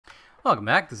Welcome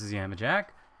back, this is Yamajac.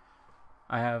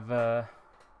 I have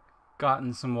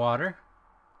gotten some water.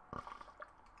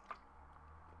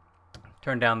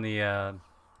 Turn down the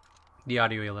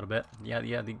audio a little bit.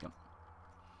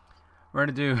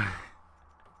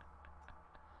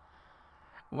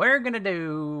 We're gonna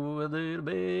do a little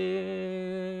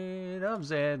bit of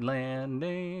Zed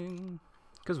Landing.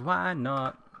 Cause why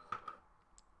not?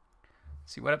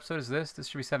 Let's see, what episode is this? This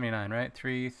should be 79, right?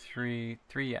 3,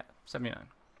 yeah, 79.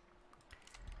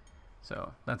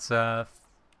 So that's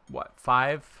what,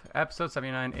 5 episodes?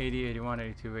 79, 80, 81,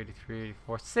 82, 83,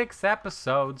 84, 6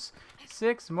 episodes.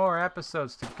 6 more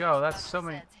episodes to go. That's so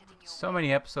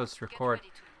many episodes to record.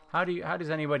 How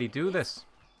does anybody do this?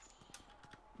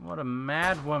 What a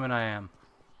mad woman I am.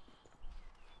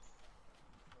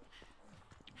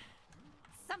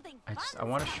 I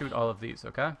want to shoot all of these,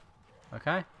 okay?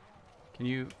 Okay? Can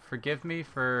you forgive me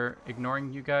for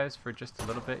ignoring you guys for just a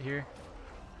little bit here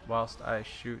whilst I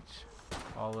shoot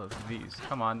all of these?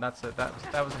 Come on, that's it. That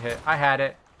was a hit. I had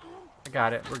it. I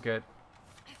got it. We're good.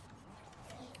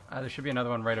 There should be another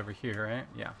one right over here, right?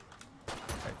 Yeah.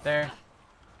 Right there.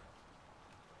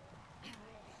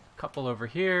 Couple over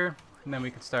here, and then we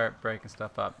can start breaking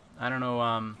stuff up. I don't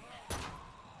know,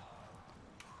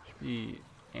 should be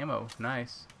ammo.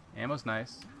 Nice. Ammo's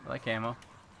nice. I like ammo.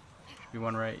 Should be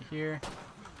one right here.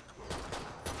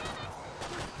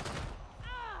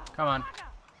 Come on.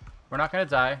 We're not gonna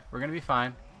die. We're gonna be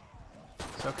fine.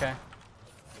 It's okay.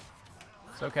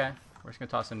 It's okay. We're just gonna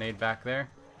toss a nade back there.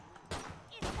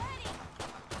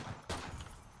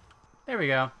 There we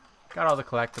go. Got all the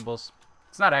collectibles.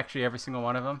 It's not actually every single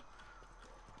one of them.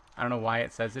 I don't know why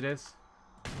it says it is.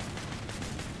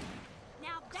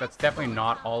 That's definitely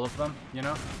not all of them, you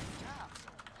know?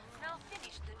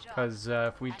 Because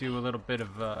if we do a little bit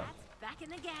of a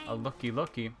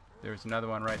looky, there's another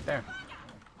one right there.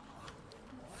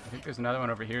 I think there's another one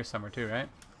over here somewhere too, right?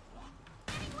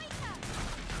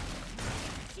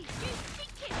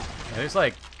 Yeah, there's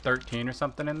like 13 or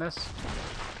something in this.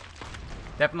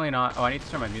 Definitely not. Oh, I need to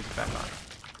turn my music back on.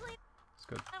 Let's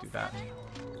go do that.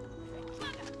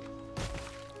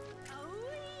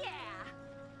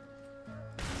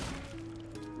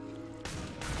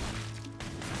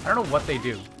 I don't know what they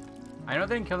do. I know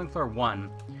that in Killing Floor 1,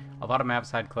 a lot of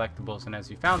maps had collectibles, and as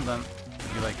you found them,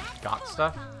 you like got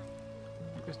stuff. I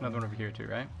think there's another one over here too,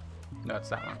 right? No, it's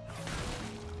that one.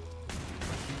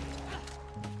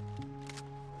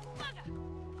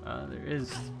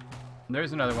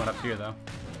 There's another one up here though.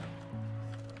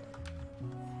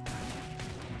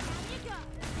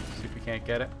 See if we can't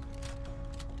get it.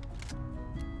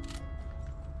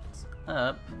 It's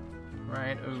up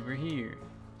right over here.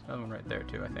 There's another one right there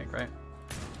too, I think, right?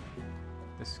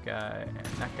 This guy and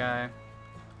that guy.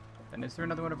 And is there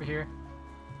another one over here?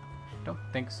 I don't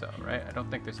think so, right? I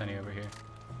don't think there's any over here.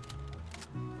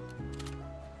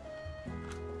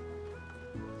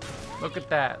 Look at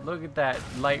that. Look at that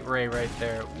light ray right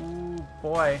there. Ooh,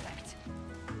 boy.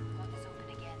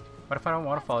 What if I don't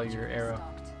want to follow your arrow?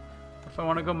 What if I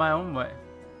want to go my own way?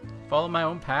 Follow my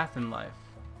own path in life?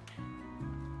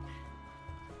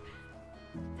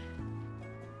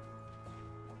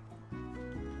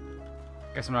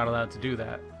 Guess I'm not allowed to do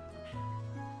that.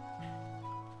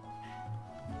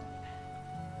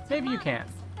 Maybe you can.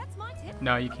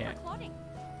 No, you can't.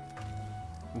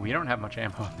 We don't have much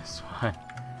ammo on this one.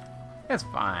 That's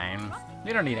fine.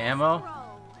 You don't need ammo.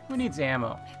 Who needs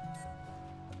ammo?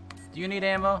 Do you need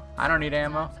ammo? I don't need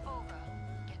ammo.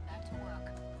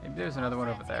 Maybe there's another one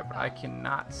over there, but I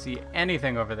cannot see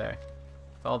anything over there.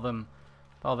 With all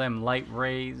them light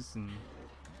rays and...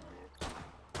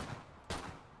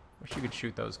 Wish you could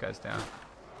shoot those guys down.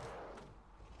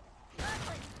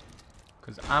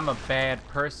 Because I'm a bad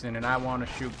person and I want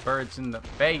to shoot birds in the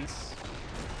face.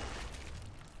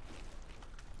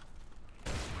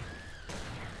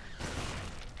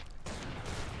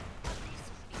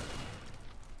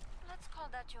 Let's call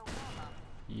that your warm-up.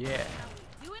 Yeah.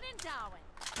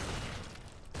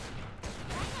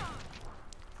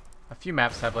 A few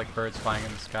maps have like birds flying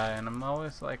in the sky and I'm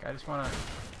always like, I want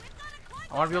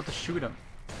to be able to shoot them.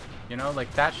 You know,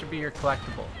 like that should be your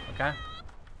collectible, okay?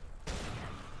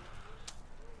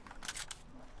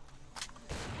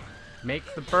 Make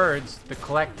the birds the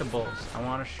collectibles. I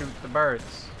want to shoot the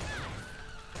birds.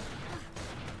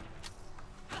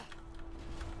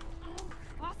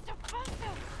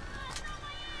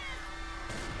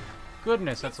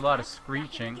 Goodness, that's a lot of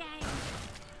screeching.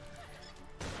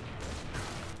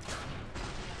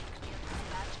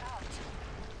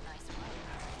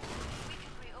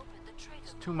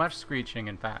 Too much screeching,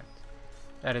 in fact.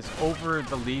 That is over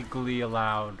the legally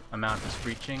allowed amount of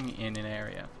screeching in an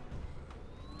area.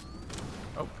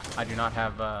 Oh, I do not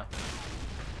have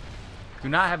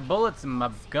bullets in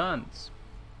my guns.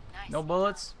 No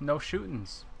bullets, no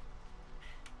shootings.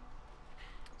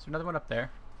 There's another one up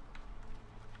there.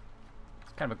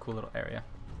 It's kind of a cool little area.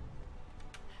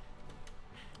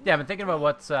 Yeah, I've been thinking about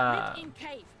what's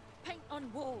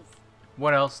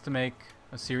what else to make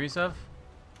a series of.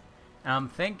 And I'm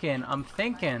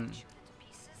thinking.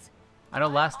 I know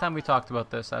last time we talked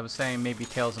about this, I was saying maybe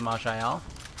Tales of Yamajac.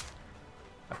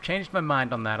 I've changed my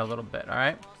mind on that a little bit. All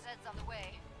right,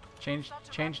 changed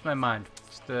my mind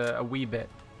just a wee bit.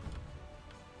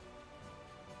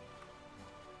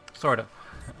 Sort of.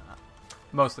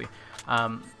 Mostly.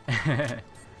 I'm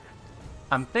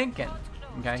thinking.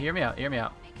 Okay, hear me out. Hear me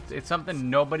out. It's something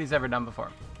nobody's ever done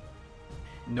before.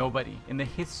 Nobody in the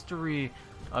history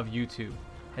of YouTube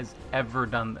has ever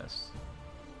done this.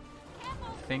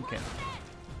 I'm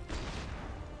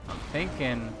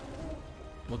thinking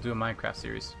we'll do a Minecraft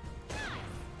series.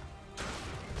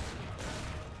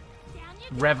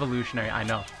 Revolutionary, I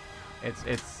know.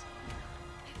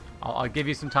 I'll give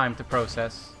you some time to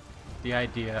process the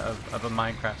idea of a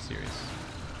Minecraft series.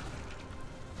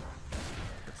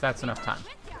 That's enough time.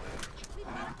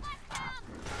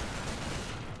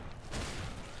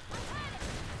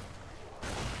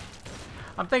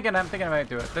 I'm thinking I might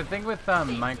do it. The thing with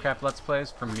Minecraft Let's Plays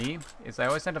for me is I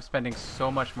always end up spending so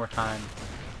much more time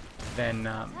than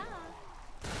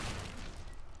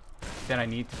I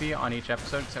need to be on each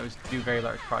episode, because I always do very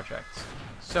large projects.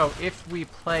 So if we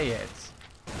play it,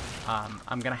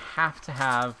 I'm gonna have to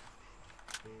have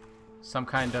some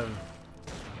kind of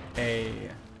a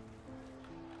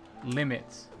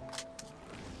limit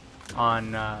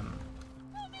on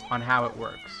how it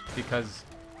works, because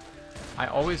I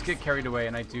always get carried away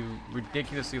and I do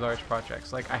ridiculously large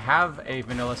projects. Like, I have a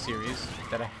vanilla series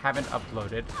that I haven't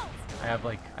uploaded. I have,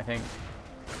 like, I think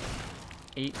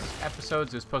 8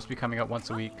 episodes. It was supposed to be coming out once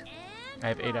a week. I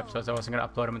have 8 episodes. I wasn't going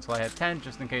to upload them until I had 10,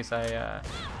 just in case I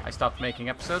stopped making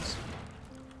episodes.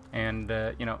 And,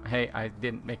 you know, hey, I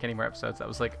didn't make any more episodes. That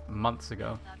was, like, months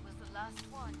ago.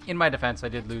 In my defense, I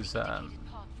did lose,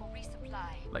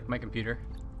 like, my computer.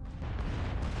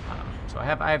 So I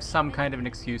have some kind of an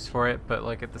excuse for it, but,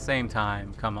 like, at the same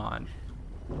time, come on.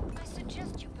 I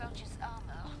suggest you purchase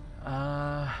armor.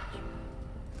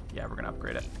 Yeah, we're gonna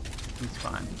upgrade it. It's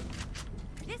fine.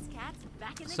 This cat's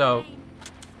back in the So, game.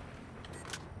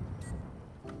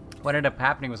 what ended up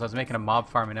happening was I was making a mob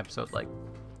farm in episode, like,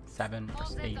 7 or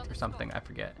 8 or something. I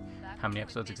forget how many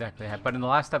episodes exactly I had. But in the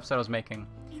last episode I was making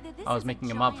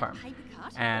a mob farm.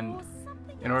 And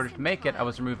in order to make it, I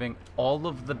was removing all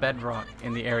of the bedrock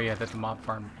in the area that the mob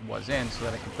farm was in so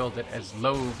that I could build it as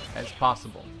low as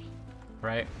possible,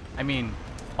 right? I mean,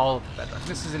 all of the bedrock.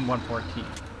 This is in 1.14,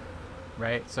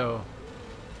 right? So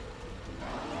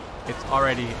it's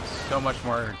already so much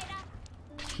more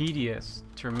tedious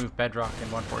to remove bedrock in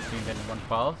 1.14 than in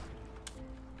 1.12,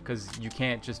 because you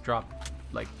can't just drop,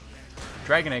 like,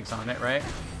 dragon eggs on it, right?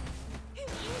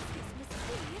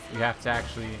 You have to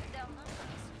actually,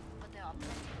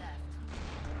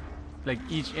 like,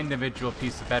 each individual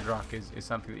piece of bedrock is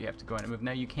something that you have to go in and move.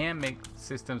 Now, you can make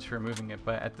systems for removing it,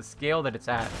 but at the scale that it's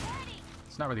at,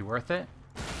 it's not really worth it.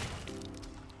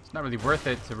 It's not really worth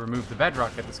it to remove the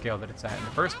bedrock at the scale that it's at in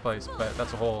the first place, but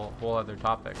that's a whole other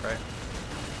topic, right?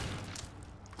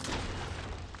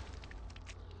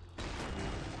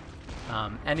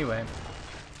 Anyway,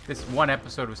 this one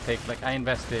episode was like, I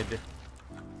invested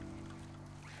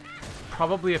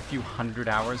probably a few hundred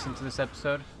hours into this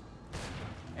episode.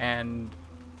 And,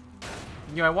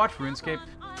 you know, I watch RuneScape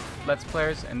Let's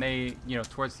Players, and they, you know,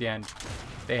 towards the end,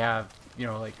 they have, you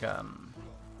know, like,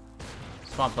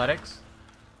 Swampletics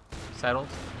settled.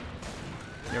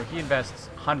 You know, he invests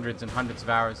hundreds and hundreds of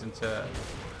hours into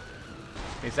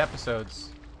his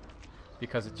episodes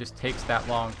because it just takes that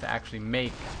long to actually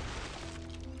make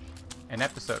an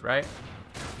episode, right?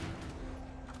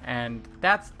 And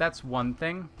that's one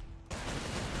thing,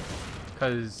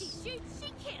 because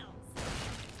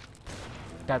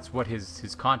that's what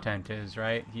his content is,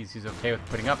 right? He's okay with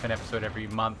putting up an episode every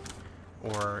month,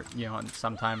 or, you know, and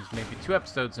sometimes maybe 2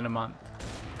 episodes in a month,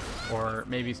 or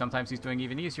maybe sometimes he's doing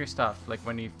even easier stuff, like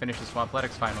when he finishes Swampletics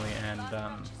finally and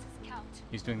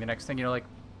he's doing the next thing. You know, like,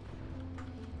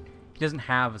 he doesn't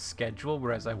have a schedule,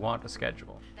 whereas I want a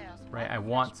schedule, right? I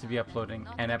want to be uploading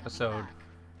an episode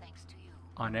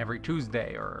on every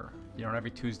Tuesday, or, you know, on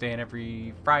every Tuesday and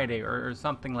every Friday, or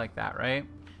something like that, right?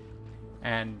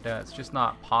 And it's just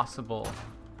not possible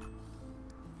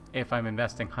if I'm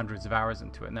investing hundreds of hours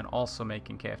into it, and then also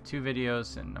making KF2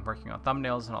 videos, and I'm working on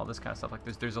thumbnails and all this kind of stuff. Like,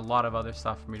 there's a lot of other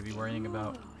stuff for me to be worrying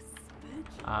about,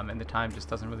 and the time just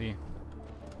doesn't really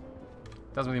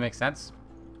Doesn't really make sense.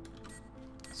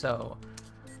 So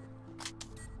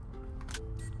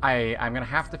I'm gonna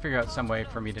have to figure out some way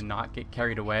for me to not get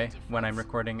carried away when I'm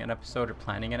recording an episode or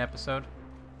planning an episode.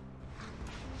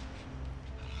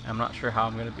 I'm not sure how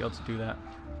I'm gonna be able to do that.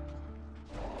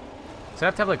 So I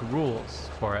have to have like rules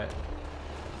for it.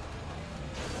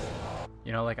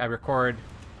 You know, like I record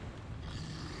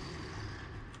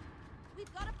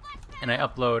and I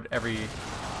upload every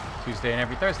Tuesday and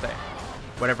every Thursday.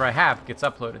 Whatever I have gets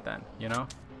uploaded then, you know?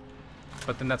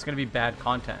 But then that's going to be bad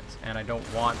content, and I don't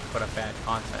want to put up bad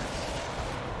content.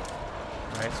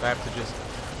 Right? So I have to just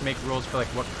make rules for like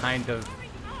what kind of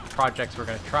projects we're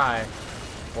going to try,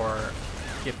 or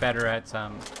get better at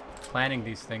planning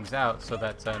these things out so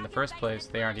that in the first place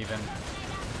they aren't even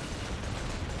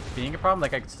being a problem.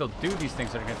 Like I could still do these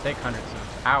things that are going to take hundreds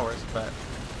of hours, but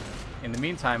in the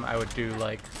meantime I would do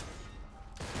like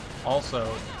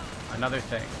also another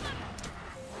thing.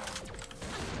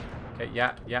 Okay,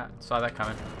 yeah, saw that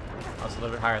coming. I was a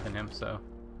little bit higher than him, so.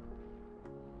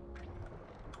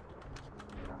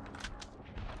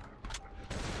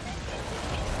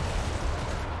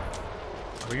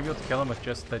 Are we gonna be able to kill him with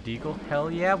just the deagle? Hell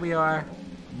yeah, we are.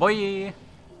 Boy!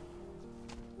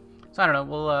 So I don't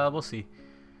know, we'll see.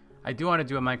 I do want to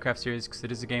do a Minecraft series because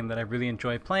it is a game that I really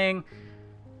enjoy playing.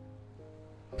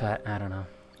 But I don't know.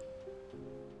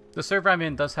 The server I'm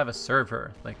in does have a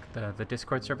server, like the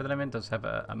Discord server that I'm in does have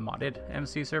a modded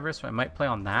MC server, so I might play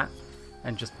on that.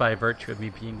 And just by virtue of me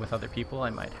being with other people, I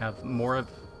might have more of,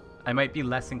 I might be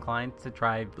less inclined to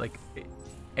try like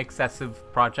excessive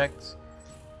projects.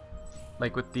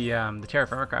 Like with the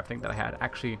terraformer crafting that I had.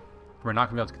 Actually, we're not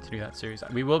gonna be able to continue that series.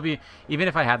 We will be, even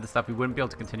if I had the stuff, we wouldn't be able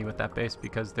to continue with that base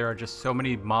because there are just so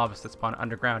many mobs that spawn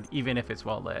underground, even if it's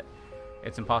well lit.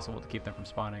 It's impossible to keep them from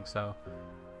spawning, so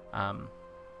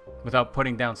without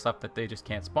putting down stuff that they just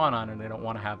can't spawn on, and they don't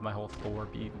want to have my whole floor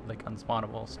be like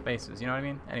unspawnable spaces, you know what I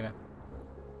mean? Anyway,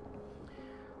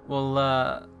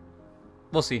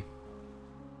 we'll see.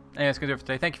 Anyway, that's gonna do it for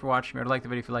today. Thank you for watching. Remember to like the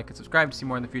video if you like and subscribe to see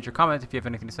more in the future. Comment if you have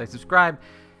anything to say. Subscribe.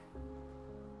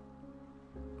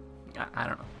 I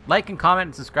don't know. Like and comment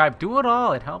and subscribe. Do it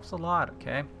all. It helps a lot,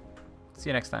 okay? See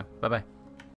you next time. Bye-bye.